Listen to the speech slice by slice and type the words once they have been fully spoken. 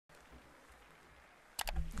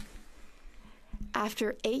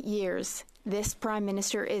After 8 years, this Prime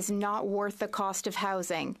Minister is not worth the cost of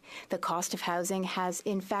housing. The cost of housing has,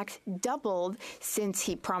 in fact, doubled since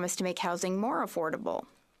he promised to make housing more affordable.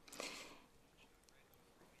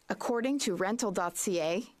 According to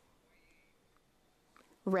rental.ca,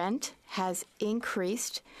 rent has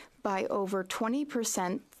increased by over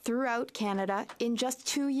 20% throughout Canada in just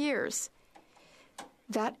 2 years.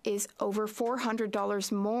 That is over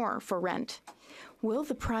 $400 more for rent. Will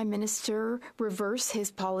the Prime Minister reverse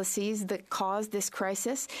his policies that caused this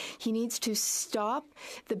crisis? He needs to stop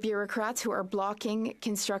the bureaucrats who are blocking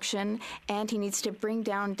construction, and he needs to bring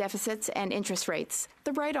down deficits and interest rates.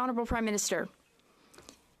 The Right Honourable Prime Minister.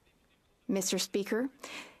 Mr. Speaker,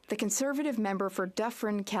 the Conservative member for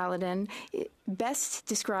Dufferin-Caledon best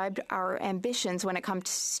described our ambitions when it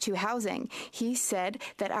comes to housing. He said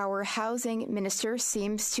that our housing minister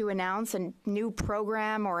seems to announce a new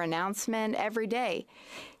program or announcement every day.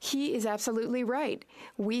 He is absolutely right.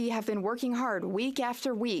 We have been working hard week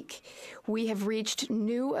after week. We have reached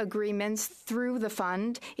new agreements through the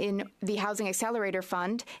fund, in the Housing Accelerator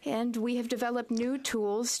Fund, and we have developed new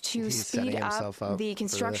tools to speed up the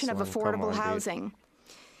construction of affordable housing.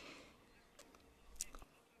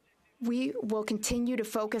 We will continue to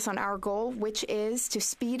focus on our goal, which is to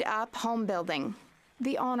speed up home building.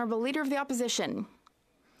 The Honourable Leader of the Opposition.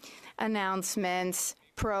 Announcements,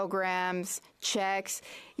 programs, checks,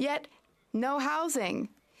 yet no housing.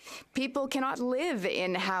 People cannot live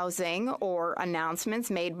in housing or announcements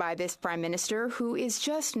made by this Prime Minister, who is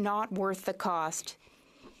just not worth the cost.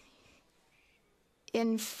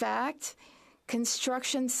 In fact,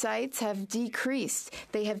 construction sites have decreased.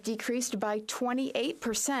 They have decreased by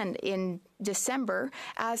 28% in December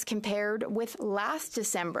as compared with last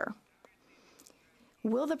December.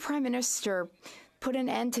 Will the Prime Minister put an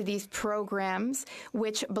end to these programs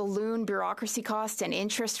which balloon bureaucracy costs and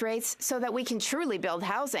interest rates so that we can truly build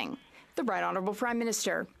housing? The Right Honourable Prime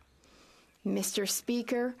Minister. Mr.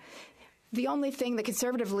 Speaker, the only thing the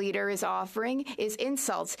Conservative leader is offering is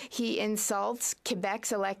insults. He insults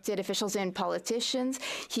Quebec's elected officials and politicians.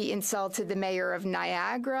 He insulted the mayor of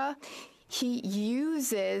Niagara. He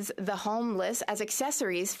uses the homeless as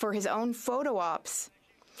accessories for his own photo ops.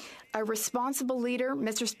 A responsible leader,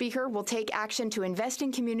 Mr. Speaker, will take action to invest in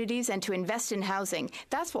communities and to invest in housing.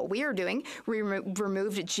 That's what we are doing. We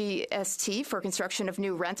removed GST for construction of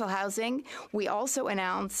new rental housing. We also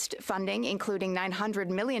announced funding, including $900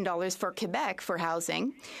 million for Quebec for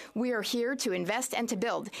housing. We are here to invest and to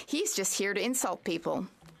build. He's just here to insult people.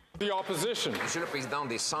 The opposition.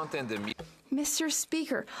 Mr.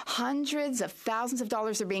 Speaker, hundreds of thousands of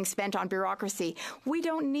dollars are being spent on bureaucracy. We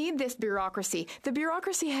don't need this bureaucracy. The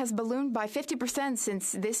bureaucracy has ballooned by 50%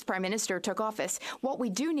 since this Prime Minister took office. What we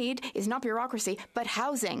do need is not bureaucracy, but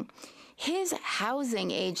housing. His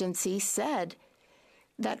housing agency said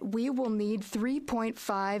that we will need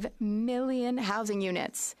 3.5 million housing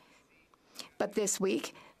units. But this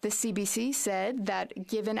week, the CBC said that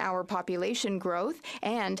given our population growth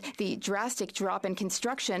and the drastic drop in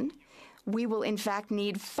construction, we will in fact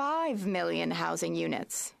need 5 million housing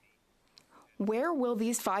units. Where will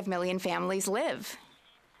these 5 million families live?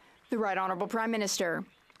 The Right Honourable Prime Minister.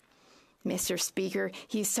 Mr. Speaker,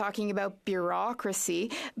 he's talking about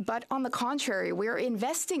bureaucracy, but on the contrary, we're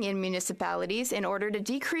investing in municipalities in order to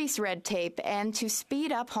decrease red tape and to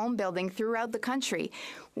speed up home building throughout the country.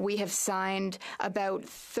 We have signed about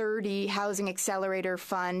 30 Housing Accelerator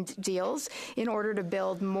Fund deals in order to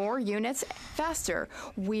build more units faster.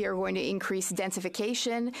 We are going to increase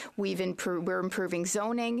densification. We're improving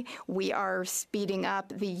zoning. We are speeding up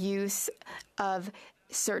the use of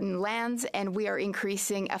certain lands, and we are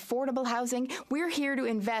increasing affordable housing. We're here to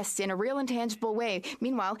invest in a real and tangible way.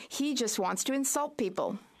 Meanwhile, he just wants to insult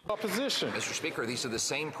people. Opposition. Mr. Speaker, these are the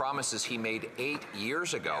same promises he made 8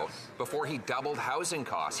 years ago before he doubled housing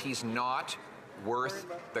costs. He's not worth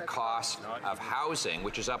the cost of housing,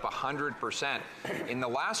 which is up 100%. In the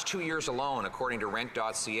last 2 years alone, according to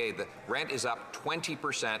rent.ca, the rent is up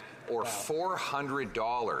 20% or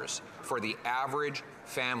 $400 for the average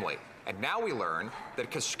family. And now we learn that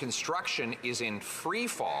construction is in free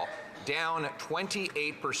fall, down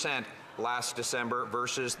 28% last December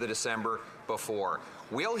versus the December before.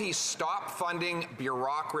 Will he stop funding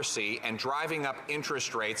bureaucracy and driving up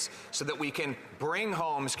interest rates so that we can bring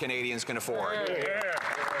homes Canadians can afford?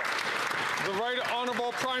 The Right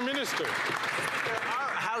Honourable Prime Minister.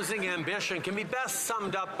 Housing ambition can be best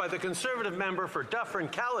summed up by the Conservative member for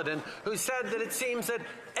Dufferin-Caledon, who said that it seems that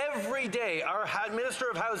every day our Minister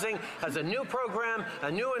of Housing has a new program, a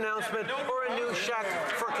new announcement, or a new check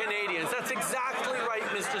for Canadians. That's exactly right,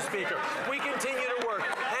 Mr. Speaker. We continue to work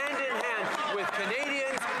hand in hand with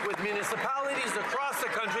Canadians, with municipalities, municipalities across the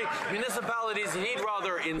country, municipalities he'd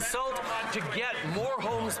rather insult, to get more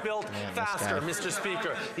homes built faster, Mr.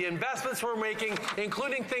 Speaker. The investments we're making,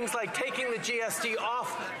 including things like taking the GST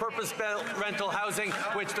off purpose-built rental housing,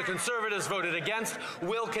 which the Conservatives voted against,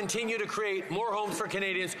 will continue to create more homes for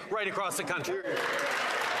Canadians right across the country.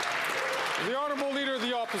 The Honourable Leader of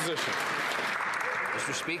the Opposition.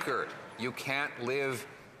 Mr. Speaker, you can't live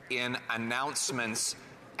in announcements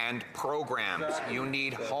and programs. You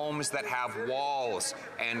need homes that have walls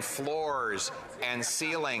and floors and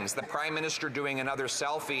ceilings. The Prime Minister doing another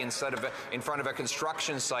selfie in front of a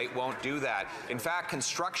construction site won't do that. In fact,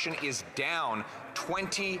 construction is down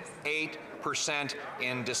 28%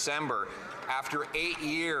 in December after 8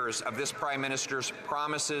 years of this Prime Minister's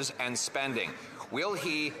promises and spending. Will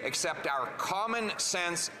he accept our common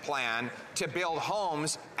sense plan to build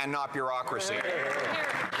homes and not bureaucracy?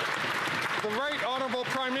 The Right Honourable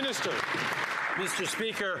Prime Minister. Mr.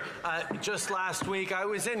 Speaker, just last week I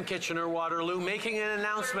was in Kitchener-Waterloo making an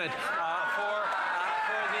announcement for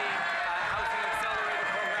the Housing Accelerator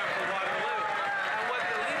program for Waterloo. And what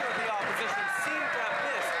the Leader of the Opposition seemed to have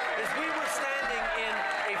missed is we were standing in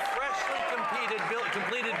a freshly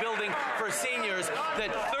completed building for seniors that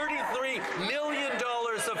 $33 million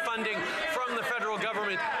of funding from the federal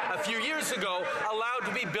government a few years ago allowed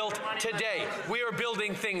to be built today. We are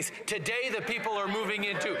building things today that people are moving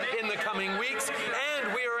into in the coming weeks,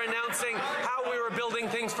 and we are announcing how we are building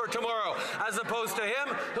things for tomorrow, as opposed to him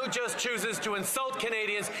who just chooses to insult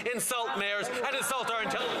Canadians, insult mayors, and insult our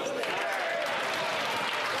intelligence.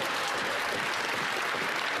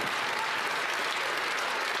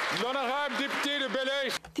 L'honorable député de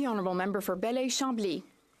Belleuil. The Honourable Member for Belleuil-Chambly.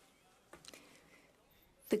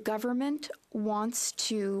 The government wants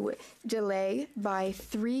to delay by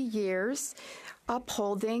 3 years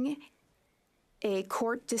upholding a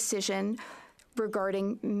court decision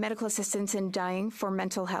regarding medical assistance in dying for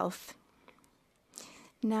mental health.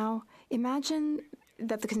 Now, imagine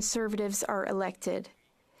that the Conservatives are elected.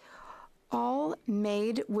 All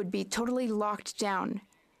MAID would be totally locked down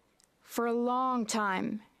for a long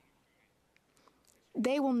time.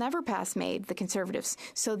 They will never pass MAID, the Conservatives.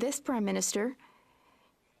 So this Prime Minister,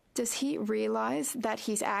 does he realize that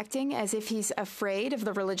he's acting as if he's afraid of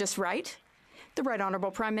the religious right? The Right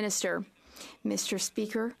Honourable Prime Minister. Mr.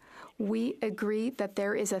 Speaker, we agree that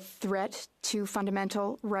there is a threat to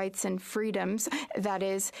fundamental rights and freedoms. That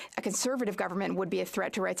is, a Conservative government would be a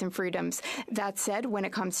threat to rights and freedoms. That said, when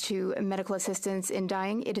it comes to medical assistance in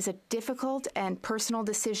dying, it is a difficult and personal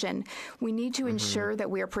decision. We need to ensure that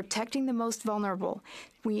we are protecting the most vulnerable.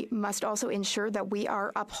 We must also ensure that we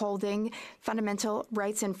are upholding fundamental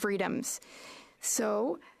rights and freedoms.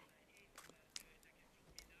 So,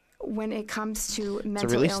 when it comes to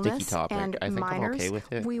mental illness and minors,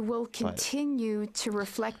 we will continue to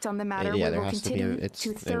reflect on the matter. We will continue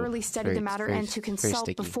to thoroughly study the matter and to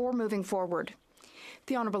consult before moving forward.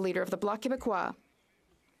 The Honourable Leader of the Bloc Québécois.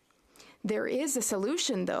 There is a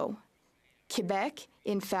solution, though. Quebec,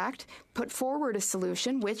 in fact, put forward a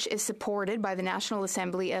solution which is supported by the National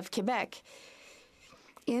Assembly of Quebec.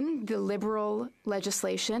 In the Liberal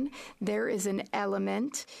legislation, there is an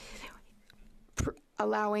element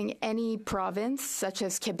allowing any province, such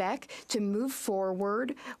as Quebec, to move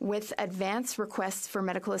forward with advance requests for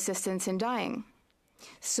medical assistance in dying.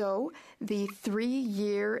 So the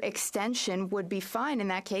 3-year extension would be fine in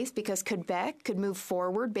that case because Quebec could move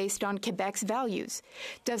forward based on Quebec's values.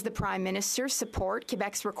 Does the Prime Minister support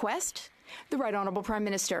Quebec's request? The Right Honourable Prime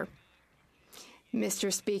Minister.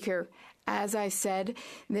 Mr. Speaker, as I said,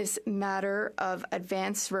 this matter of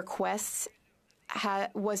advance requests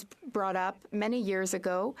was brought up many years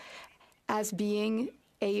ago as being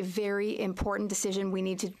a very important decision we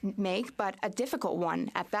need to make, but a difficult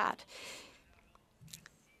one at that.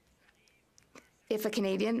 If a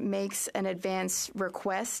Canadian makes an advance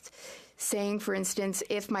request, saying, for instance,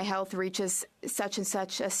 if my health reaches such and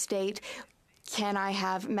such a state, can I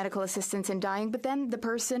have medical assistance in dying? But then the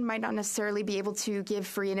person might not necessarily be able to give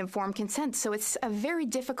free and informed consent. So it's a very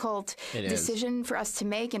difficult decision for us to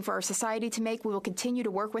make and for our society to make. We will continue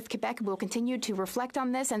to work with Quebec. We will continue to reflect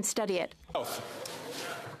on this and study it.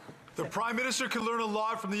 The Prime Minister can learn a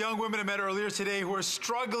lot from the young women I met earlier today who are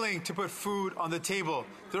struggling to put food on the table.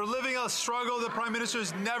 They're living a struggle the Prime Minister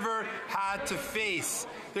has never had to face.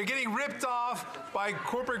 They're getting ripped off by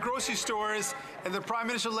corporate grocery stores, and the Prime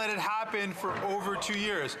Minister let it happen for over 2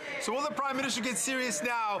 years. So will the Prime Minister get serious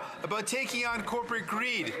now about taking on corporate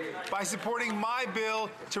greed by supporting my bill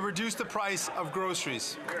to reduce the price of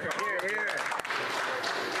groceries?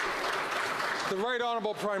 The Right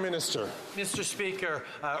Honourable Prime Minister. Mr. Speaker,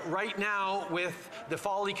 right now with the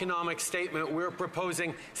fall economic statement, we're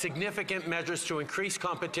proposing significant measures to increase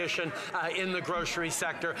competition in the grocery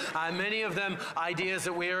sector. Many of them ideas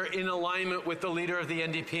that we are in alignment with the leader of the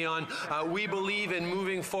NDP on. We believe in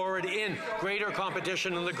moving forward in greater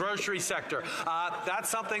competition in the grocery sector. That's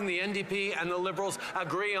something the NDP and the Liberals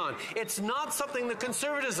agree on. It's not something the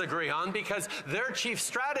Conservatives agree on because their chief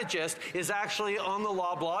strategist is actually on the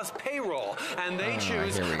Loblaws payroll, and they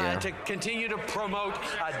choose to continue to promote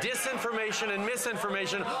disinformation and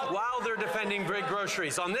misinformation while they're defending big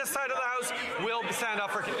groceries. On this side of the House, we'll stand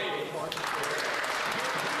up for Canadians.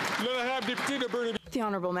 The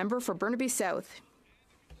honourable member for Burnaby South.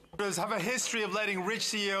 Have a history of letting rich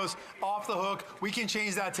CEOs off the hook. We can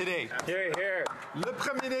change that today. Hear, hear. Le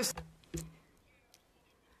Premier Ministre.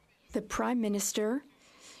 The Prime Minister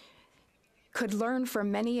could learn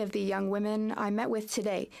from many of the young women I met with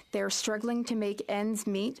today. They're struggling to make ends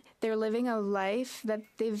meet. They're living a life that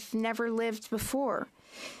they've never lived before.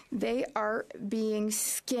 They are being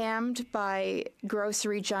scammed by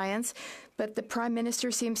grocery giants, but the Prime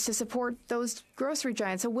Minister seems to support those grocery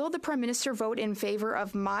giants. So will the Prime Minister vote in favour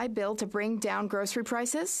of my bill to bring down grocery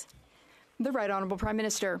prices? The Right Honourable Prime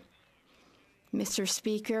Minister. Mr.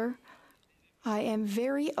 Speaker, I am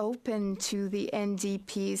very open to the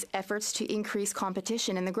NDP's efforts to increase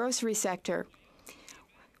competition in the grocery sector.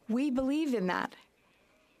 We believe in that.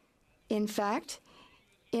 In fact,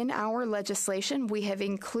 in our legislation, we have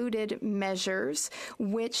included measures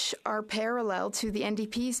which are parallel to the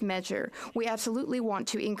NDP's measure. We absolutely want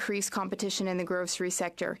to increase competition in the grocery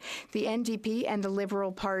sector. The NDP and the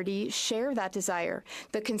Liberal Party share that desire.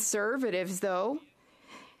 The Conservatives, though,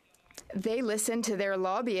 they listen to their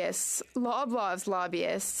lobbyists, Loblaws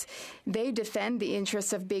lobbyists. They defend the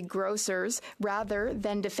interests of big grocers rather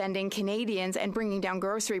than defending Canadians and bringing down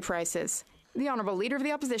grocery prices. The Honourable Leader of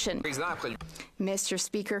the Opposition. Mr.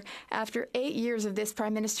 Speaker, after 8 years of this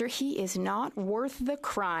Prime Minister, he is not worth the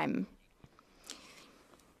crime.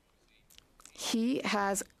 He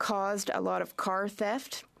has caused a lot of car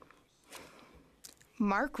theft.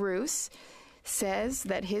 Mark Roos says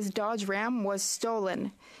that his Dodge Ram was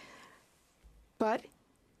stolen, but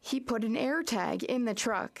he put an air tag in the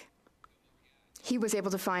truck. He was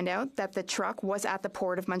able to find out that the truck was at the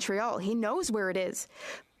Port of Montreal. He knows where it is,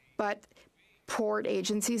 but port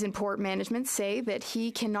agencies and port management say that he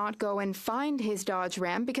cannot go and find his Dodge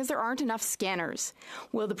Ram because there aren't enough scanners.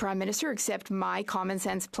 Will the Prime Minister accept my common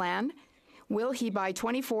sense plan? Will he buy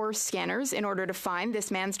 24 scanners in order to find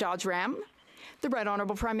this man's Dodge Ram? The Right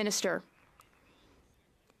Honourable Prime Minister.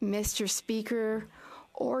 Mr. Speaker,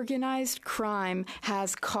 organized crime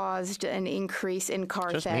has caused an increase in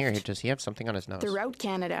car theft. Just me, or does he have something on his nose? Throughout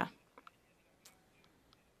Canada.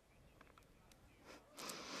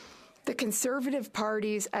 The Conservative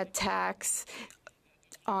Party's attacks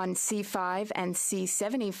on C5 and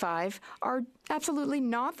C75 are absolutely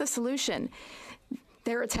not the solution.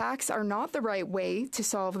 Their attacks are not the right way to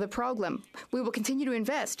solve the problem. We will continue to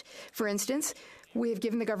invest. For instance, we have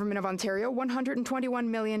given the Government of Ontario $121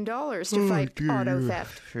 million to fight auto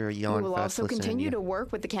theft. We will also continue to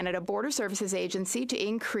work with the Canada Border Services Agency to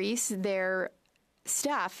increase their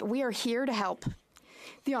staff. We are here to help.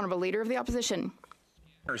 The Honourable Leader of the Opposition.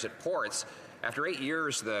 At ports, after 8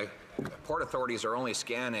 years, the port authorities are only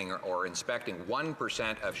scanning or inspecting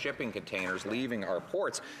 1% of shipping containers leaving our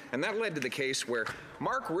ports, and that led to the case where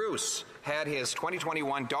Mark Roos had his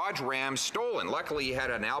 2021 Dodge Ram stolen. Luckily, he had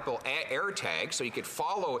an Apple air tag, so he could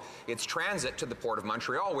follow its transit to the Port of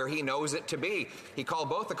Montreal, where he knows it to be. He called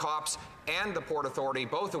both the cops and the Port Authority,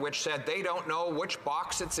 both of which said they don't know which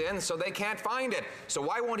box it's in, so they can't find it. So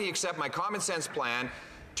why won't he accept my common sense plan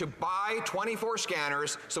to buy 24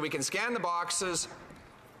 scanners so we can scan the boxes,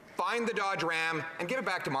 find the Dodge Ram, and give it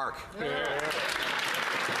back to Mark?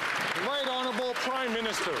 Right Honourable Prime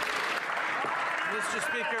Minister. Mr.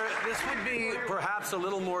 Speaker, this would be perhaps a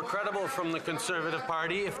little more credible from the Conservative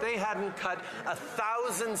Party if they hadn't cut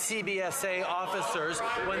 1,000 CBSA officers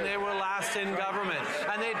when they were last in government.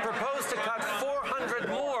 And they'd proposed to cut 400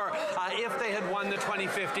 more if they had won the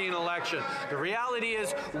 2015 election. The reality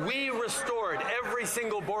is we restored every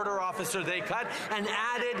single border officer they cut and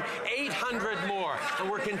added 800 more.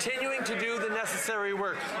 And we're continuing to do the necessary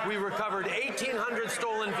work. We recovered 1,800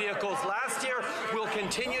 stolen vehicles last year. We'll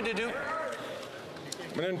continue to do...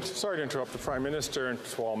 Sorry to interrupt the Prime Minister and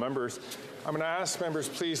to all members. I'm going to ask members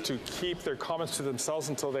please to keep their comments to themselves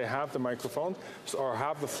until they have the microphone or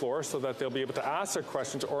have the floor so that they'll be able to ask their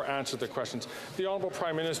questions or answer their questions. The Honourable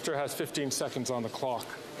Prime Minister has 15 seconds on the clock.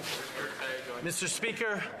 Mr.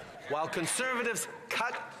 Speaker, while Conservatives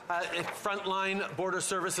cut frontline border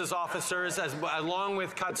services officers, along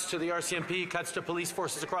with cuts to the RCMP, cuts to police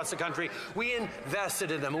forces across the country, we invested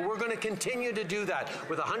in them, and we're going to continue to do that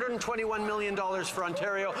with $121 million for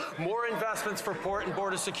Ontario, more investments for port and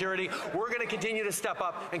border security. We're going to continue to step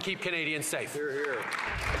up and keep Canadians safe. Hear, hear.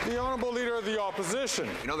 The Honourable Leader of the Opposition.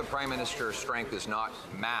 You know, the Prime Minister's strength is not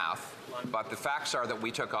math, but the facts are that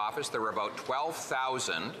we took office, there were about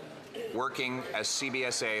 12,000 working as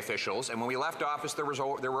CBSA officials, and when we left office, there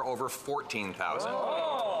were over 14,000.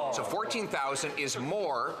 So 14,000 is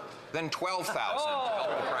more than 12,000 to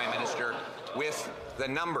help the Prime Minister with the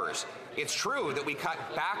numbers. It's true that we cut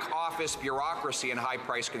back office bureaucracy and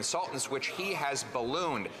high-priced consultants, which he has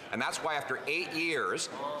ballooned, and that's why after 8 years,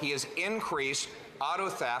 he has increased auto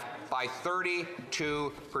theft by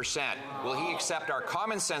 32%. Will he accept our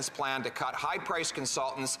common sense plan to cut high-priced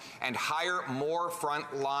consultants and hire more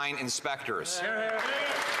front-line inspectors?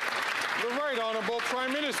 The Right Honourable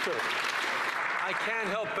Prime Minister. I can't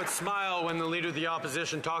help but smile when the Leader of the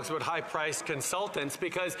Opposition talks about high-priced consultants,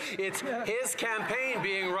 because it's his campaign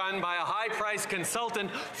being run by a high-priced consultant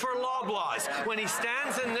for Loblaws. When he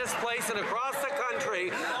stands in this place and across the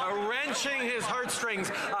country wrenching his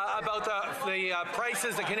heartstrings about the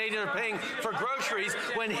prices that Canadians are paying for groceries,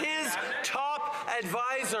 when his top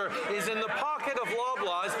advisor is in the pocket of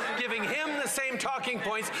Loblaws giving him the same talking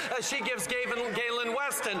points as she gives Galen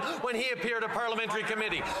Weston when he appeared at Parliamentary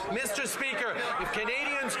Committee. Mr. Speaker, if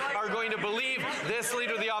Canadians are going to believe this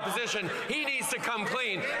Leader of the Opposition, he needs to come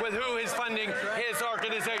clean with who is funding his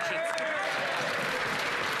organizations.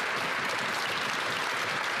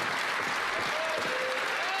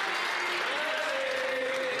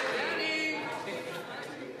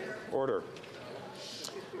 Order.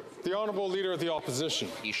 The Honourable Leader of the Opposition.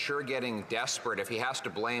 He's sure getting desperate if he has to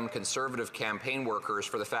blame Conservative campaign workers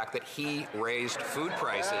for the fact that he raised food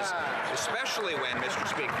prices, especially when, Mr.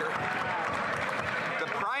 Speaker, the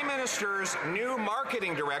Prime Minister's new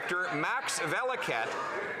marketing director, Max Veliket,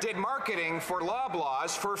 did marketing for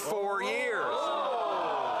Loblaws for 4 years.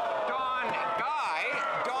 Don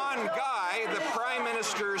Guy, the Prime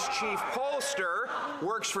Minister's chief pollster,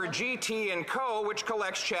 works for GT & Co., which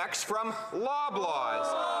collects checks from Loblaws.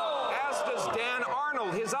 As does Dan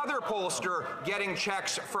Arnold, his other pollster, getting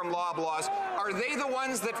checks from Loblaws. Are they the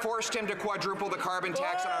ones that forced him to quadruple the carbon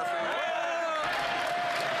tax on our food?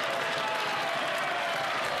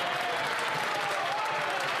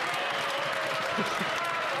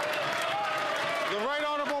 The Right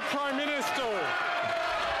Honourable Prime Minister.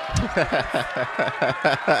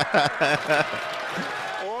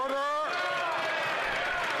 Order.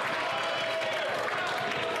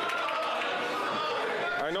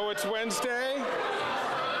 I know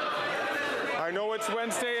it's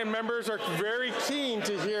Wednesday, and members are very keen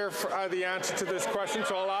to hear the answer to this question,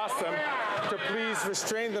 so I'll ask them to please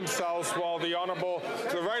restrain themselves while the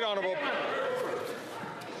Right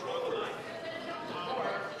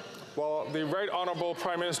Honourable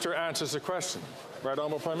Prime Minister answers the question. Right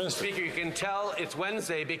Honourable Prime Minister. Speaker, you can tell it's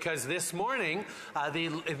Wednesday because this morning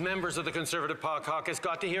the members of the Conservative caucus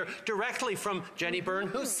got to hear directly from Jenny Byrne,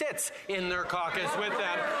 who sits in their caucus with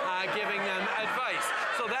them, giving them advice.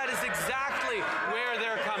 So that is exactly where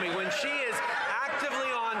they're coming. When she is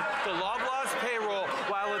actively on the Loblaws payroll,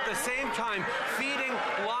 while at the same time feeding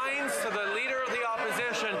lines to the Leader of the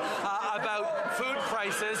Opposition about food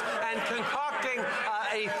prices and concocting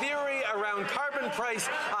a theory around carbon price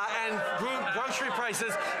and grocery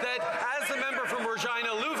prices that, as the member from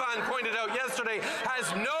Regina Louvain pointed out yesterday,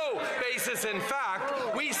 has no basis in fact,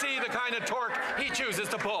 we see the kind of torque he chooses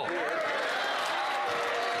to pull.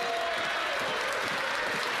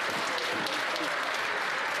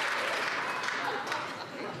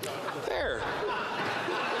 There.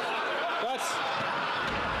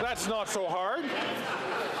 That's not so hard.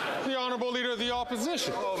 The Honourable Leader of the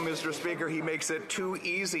Opposition. Oh, Mr. Speaker, he makes it too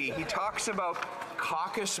easy. He talks about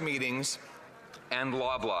caucus meetings and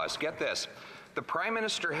Loblaws. Get this. The Prime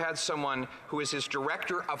Minister had someone who is his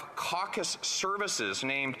Director of Caucus Services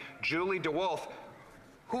named Julie DeWolf,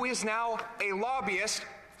 who is now a lobbyist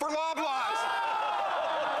for Loblaws.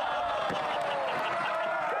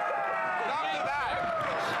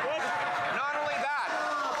 Not only that,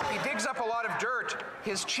 he digs up a lot of dirt.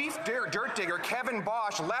 His chief dirt digger, Kevin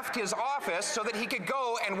Bosch, left his office so that he could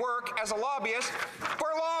go and work as a lobbyist for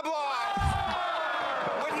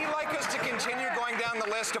Loblaws. Would he like us to continue going down the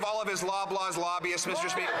list of all of his Loblaws lobbyists, Mr.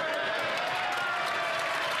 Speaker?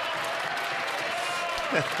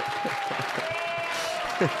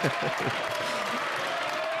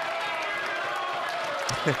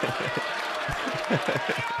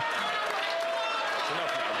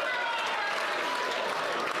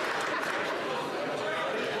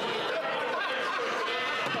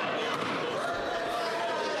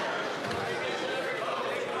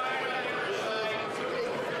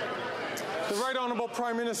 The Right Honourable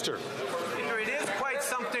Prime Minister. It is quite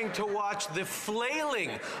something to watch the flailing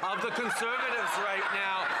of the Conservatives right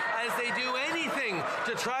now as they do anything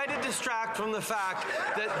to try to distract from the fact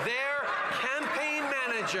that their campaign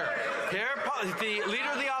manager, the Leader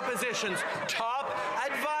of the Opposition's top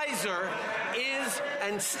advisor, is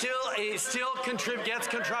and still gets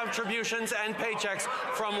contributions and paychecks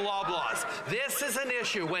from Loblaws. This is an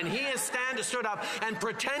issue when he has stood up and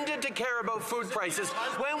pretended to care about food prices,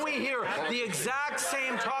 when we hear the exact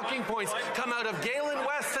same talking points come out of Galen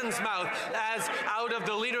Weston's mouth as out of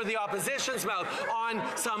the Leader of the Opposition's mouth on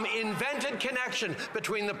some invented connection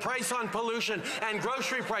between the price on pollution and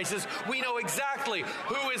grocery prices, we know exactly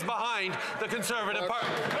who is behind the Conservative Party.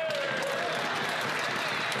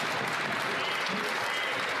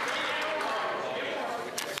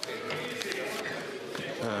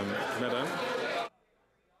 Madame.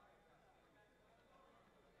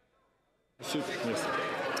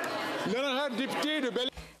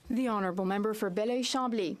 The Honourable Member for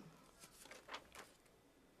Belleuil-Chambly.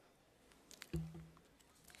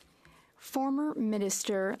 Former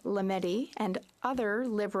Minister Lametti and other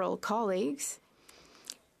Liberal colleagues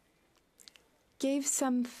gave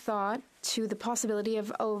some thought to the possibility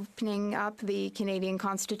of opening up the Canadian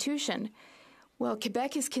Constitution. Well,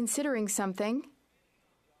 Quebec is considering something.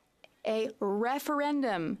 A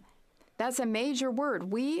referendum. That's a major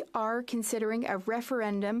word. We are considering a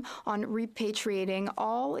referendum on repatriating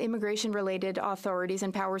all immigration-related authorities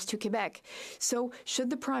and powers to Quebec. So should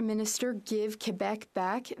the Prime Minister give Quebec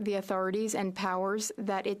back the authorities and powers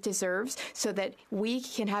that it deserves so that we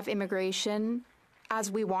can have immigration as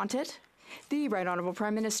we want it? The Right Honourable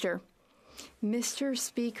Prime Minister. Mr.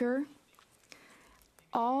 Speaker,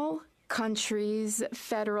 all countries'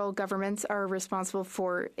 federal governments are responsible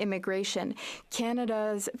for immigration.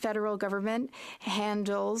 Canada's federal government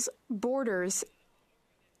handles borders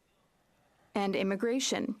and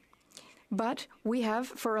immigration. But we have,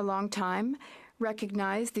 for a long time,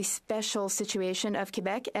 recognized the special situation of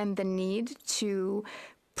Quebec and the need to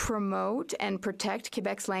promote and protect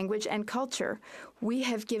Quebec's language and culture. We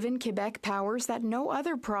have given Quebec powers that no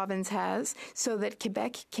other province has so that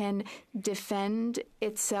Quebec can defend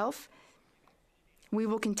itself. We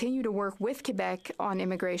will continue to work with Quebec on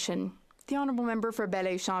immigration. The Honourable Member for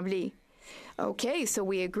Belleuil-Chambly. Okay, so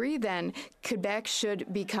we agree then. Quebec should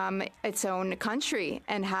become its own country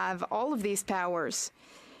and have all of these powers.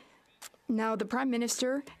 Now, the Prime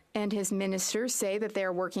Minister and his ministers say that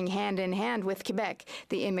they're working hand in hand with Quebec.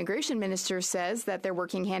 The immigration minister says that they're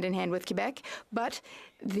working hand in hand with Quebec, but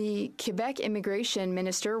the Quebec immigration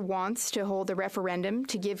minister wants to hold a referendum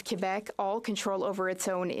to give Quebec all control over its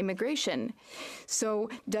own immigration. So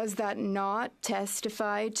does that not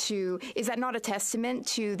testify to, is that not a testament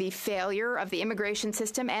to the failure of the immigration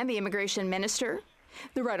system and the immigration minister?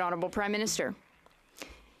 The Right Honourable Prime Minister.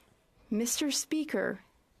 Mr. Speaker,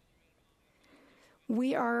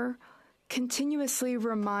 we are continuously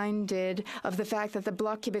reminded of the fact that the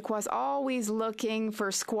Bloc Québécois is always looking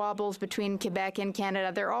for squabbles between Quebec and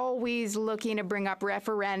Canada. They're always looking to bring up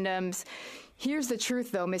referendums. Here's the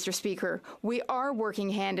truth, though, Mr. Speaker. We are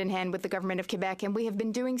working hand in hand with the government of Quebec, and we have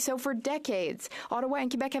been doing so for decades. Ottawa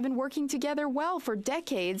and Quebec have been working together well for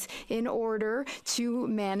decades in order to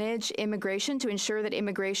manage immigration, to ensure that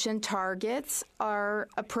immigration targets are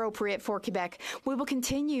appropriate for Quebec. We will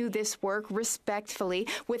continue this work respectfully,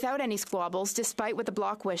 without any squabbles, despite what the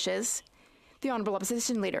Bloc wishes. The Honourable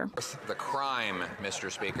Opposition Leader. The crime,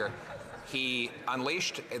 Mr. Speaker. He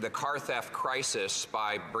unleashed the car theft crisis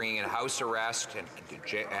by bringing in house arrest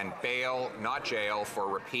and bail, not jail, for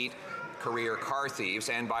repeat career car thieves,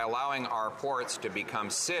 and by allowing our ports to become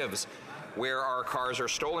sieves where our cars are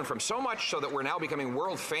stolen from, so much so that we're now becoming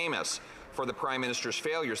world famous for the Prime Minister's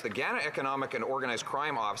failures. The Ghana Economic and Organized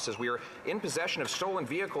Crime Office says we are in possession of stolen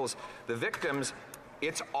vehicles. The victims,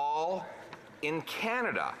 it's all in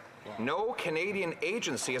Canada. No Canadian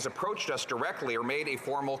agency has approached us directly or made a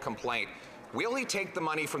formal complaint. Will he take the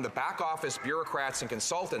money from the back office bureaucrats and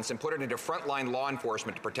consultants and put it into frontline law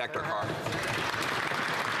enforcement to protect our cars?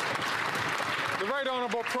 The Right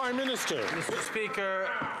Honourable Prime Minister. Mr. Speaker,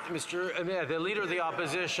 the Leader of the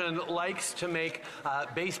Opposition likes to make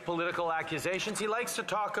base political accusations. He likes to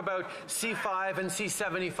talk about C5 and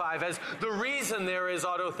C75 as the reason there is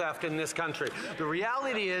auto theft in this country. The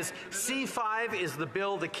reality is C5 is the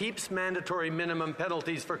bill that keeps mandatory minimum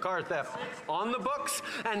penalties for car theft on the books,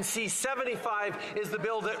 and C75 is the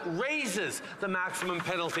bill that raises the maximum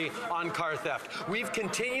penalty on car theft. We've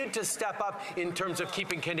continued to step up in terms of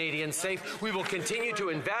keeping Canadians safe. We will continue to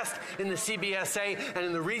invest in the CBSA and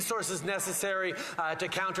in the resources necessary to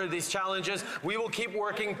counter these challenges. We will keep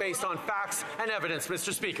working based on facts and evidence,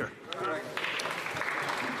 Mr. Speaker.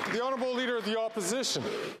 The Honourable Leader of the Opposition.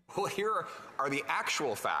 Well, here are the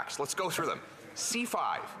actual facts. Let's go through them.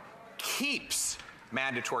 C5 keeps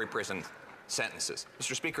mandatory prison sentences.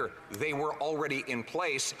 Mr. Speaker, they were already in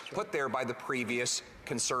place, put there by the previous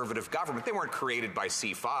Conservative government. They weren't created by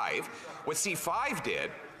C5. What C5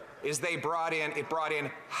 did is it brought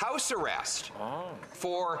in house arrest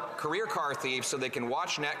for career car thieves so they can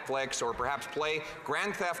watch Netflix or perhaps play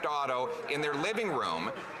Grand Theft Auto in their living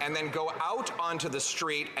room and then go out onto the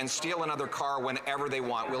street and steal another car whenever they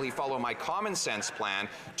want. Will he follow my common sense plan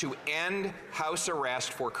to end house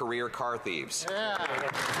arrest for career car thieves? Yeah.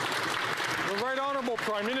 The Right Honourable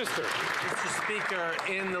Prime Minister. Mr. Speaker,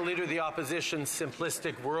 in the Leader of the Opposition's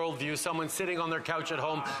simplistic worldview, someone sitting on their couch at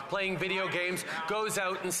home playing video games goes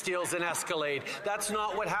out and steals an Escalade. That's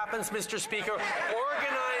not what happens, Mr. Speaker.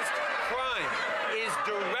 Organized crime is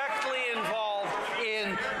directly involved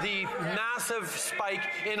in the massive spike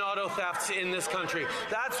in auto thefts in this country.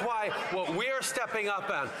 That's why what we're stepping up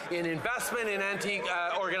on in investment in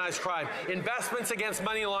anti-organized crime, investments against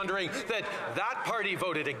money laundering that party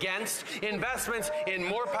voted against, investments in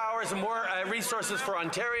more powers and more resources for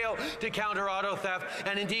Ontario to counter auto theft,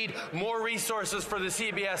 and indeed more resources for the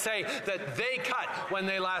CBSA that they cut when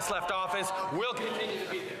they last left office will continue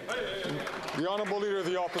to be there. The Honourable Leader of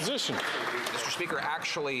the Opposition. Mr. Speaker,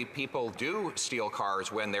 actually, people do steal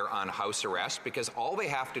cars when they're on house arrest because all they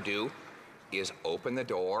have to do is open the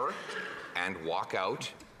door and walk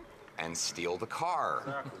out and steal the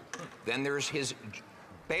car. Then there's his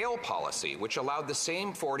bail policy, which allowed the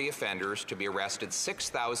same 40 offenders to be arrested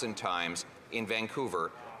 6,000 times in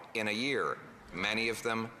Vancouver in a year, many of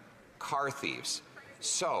them car thieves.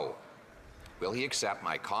 So, will he accept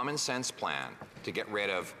my common sense plan to get rid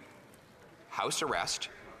of house arrest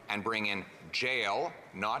and bring in jail,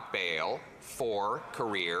 not bail, for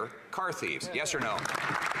career car thieves? Yes or no?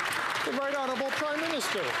 The Right Honourable Prime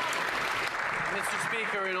Minister. Mr.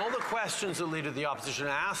 Speaker, in all the questions the Leader of the Opposition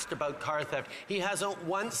asked about car theft, he hasn't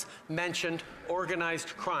once mentioned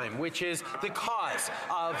organized crime, which is the cause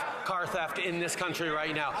of car theft in this country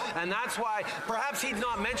right now. And that's why perhaps he's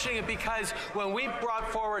not mentioning it because when we brought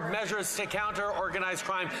forward measures to counter organized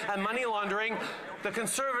crime and money laundering, the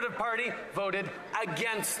Conservative Party voted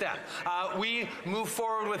against them. We moved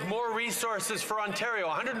forward with more resources for Ontario,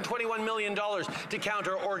 $121 million to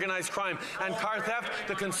counter organized crime and car theft.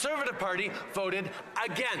 The Conservative Party voted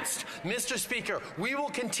against. Mr. Speaker, we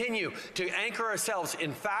will continue to anchor ourselves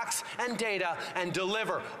in facts and data and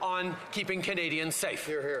deliver on keeping Canadians safe.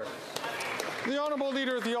 Hear, hear. The Honourable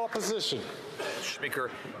Leader of the Opposition. Mr.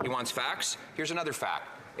 Speaker, he wants facts. Here's another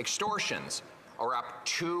fact. Extortions are up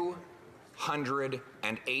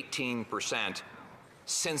 218%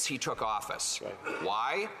 since he took office. Right.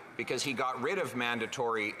 Why? Because he got rid of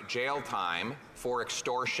mandatory jail time for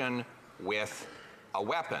extortion with a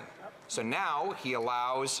weapon. So now he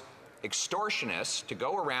allows extortionists to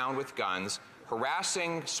go around with guns,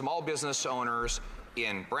 harassing small business owners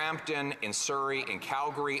in Brampton, in Surrey, in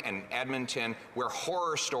Calgary, and Edmonton, where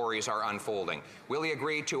horror stories are unfolding. Will he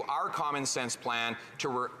agree to our common sense plan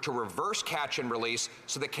to reverse catch and release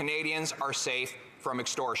so that Canadians are safe from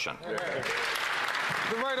extortion?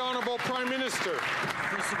 The Right Honourable Prime Minister.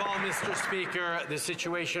 First of all, Mr. Speaker, the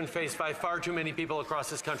situation faced by far too many people across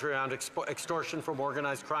this country around extortion from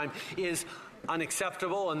organized crime is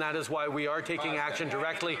unacceptable, and that is why we are taking action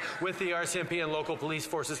directly with the RCMP and local police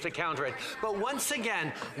forces to counter it. But once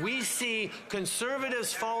again, we see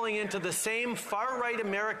Conservatives falling into the same far-right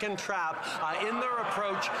American trap in their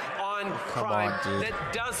approach on crime that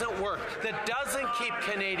doesn't work, that doesn't keep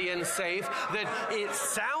Canadians safe, that it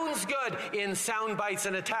sounds good in sound bites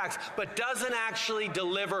and attacks, but doesn't actually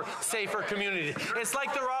deliver safer communities. It's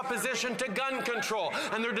like their opposition to gun control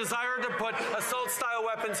and their desire to put assault-style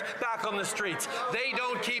weapons back on the street. They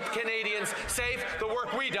don't keep Canadians safe. The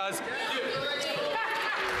work we does.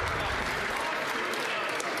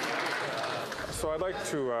 So I'd like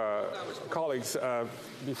to, colleagues,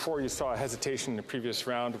 before you saw a hesitation in the previous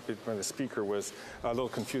round when the Speaker was a little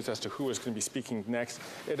confused as to who was going to be speaking next,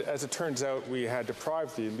 as it turns out, we had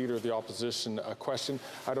deprived the Leader of the Opposition a question.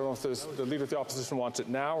 I don't know if the Leader of the Opposition wants it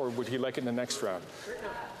now or would he like it in the next round?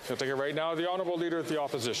 He'll take it right now. The Honourable Leader of the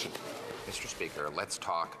Opposition. Mr. Speaker, let's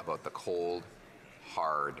talk about the cold,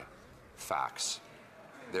 hard facts.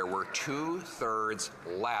 There were 2/3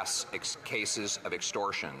 less cases of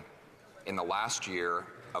extortion in the last year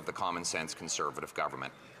of the common sense Conservative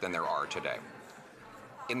government than there are today.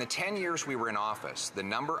 In the 10 years we were in office, the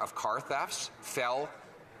number of car thefts fell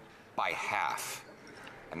by half.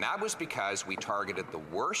 And that was because we targeted the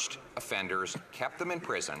worst offenders, kept them in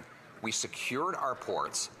prison, we secured our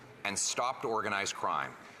ports, and stopped organized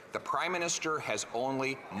crime. The Prime Minister has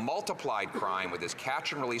only multiplied crime with his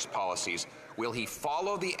catch-and-release policies. Will he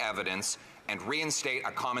follow the evidence and reinstate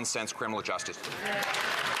a common-sense criminal justice?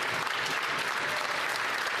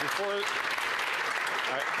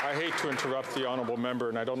 I hate to interrupt the honourable member,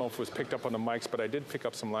 and I don't know if it was picked up on the mics, but I did pick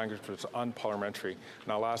up some language that was unparliamentary,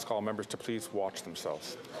 and I'll ask all members to please watch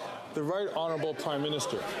themselves. The Right Honourable Prime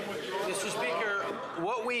Minister. Mr. Speaker,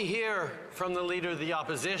 what we hear from the Leader of the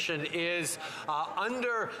Opposition is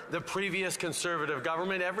under the previous Conservative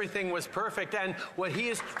government, everything was perfect, and what he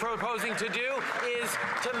is proposing to do is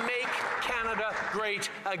to make Canada great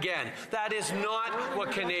again. That is not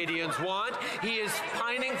what Canadians want. He is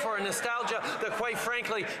pining for a nostalgia that, quite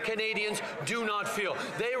frankly, Canadians do not feel.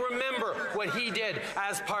 They remember what he did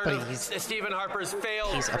as part of Stephen Harper's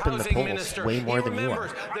failed housing minister. Way more he than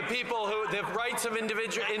remembers the people who the rights of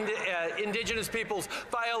Indigenous peoples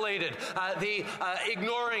violated, the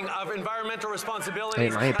ignoring of environmental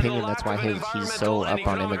responsibilities. In my opinion, that's why he's so up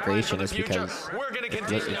on immigration, is because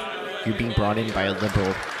if you're being brought in by a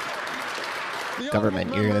liberal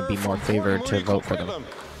government, you're going to be more favored to vote for them.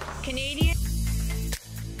 Canadians